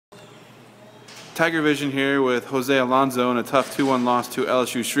Tiger Vision here with Jose Alonzo in a tough 2-1 loss to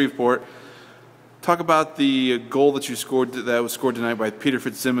LSU-Shreveport. Talk about the goal that you scored, that was scored tonight by Peter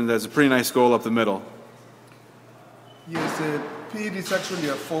Fitzsimmons. That's a pretty nice goal up the middle. Yes, Pete is actually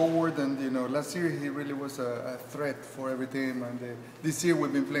a forward, and last year he really was a threat for every team. And this year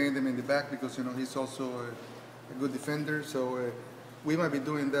we've been playing them in the back because he's also a good defender. So we might be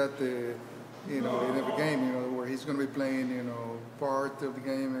doing that, in every game. Where he's going to be playing, part of the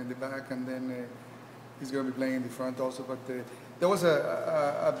game in the back, and then he's going to be playing in the front also. But that was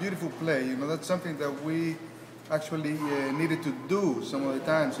a beautiful play. That's something that we actually needed to do some of the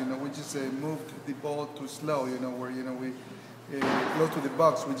times. We just moved the ball too slow. Where we close to the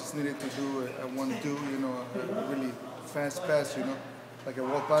box, we just needed to do a 1-2. A really fast pass. Like a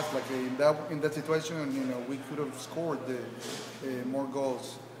wall pass. Like in that situation, we could have scored more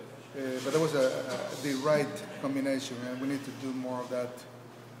goals. But that was the right combination, and we need to do more of that.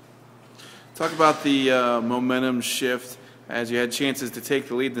 Talk about the momentum shift as you had chances to take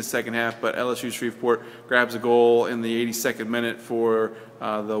the lead in the second half, but LSU-Shreveport grabs a goal in the 82nd minute for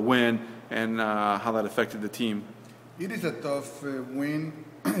the win, and how that affected the team. It is a tough win.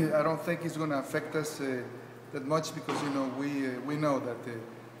 I don't think it's going to affect us that much because we know that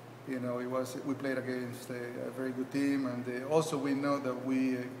we played against a very good team, and also we know that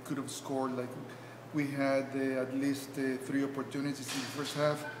we could have scored. Like we had at least 3 opportunities in the first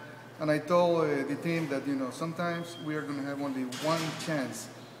half. And I told the team that, sometimes we are going to have only one chance,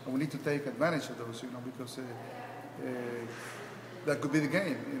 and we need to take advantage of those, because that could be the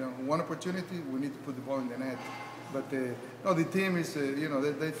game. One opportunity, we need to put the ball in the net. But no, the team is,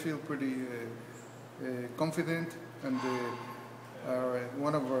 they feel pretty confident, and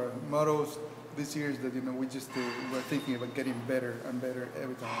one of our mottos this year is that, we're thinking about getting better and better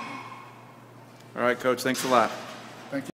every time. All right, Coach, thanks a lot.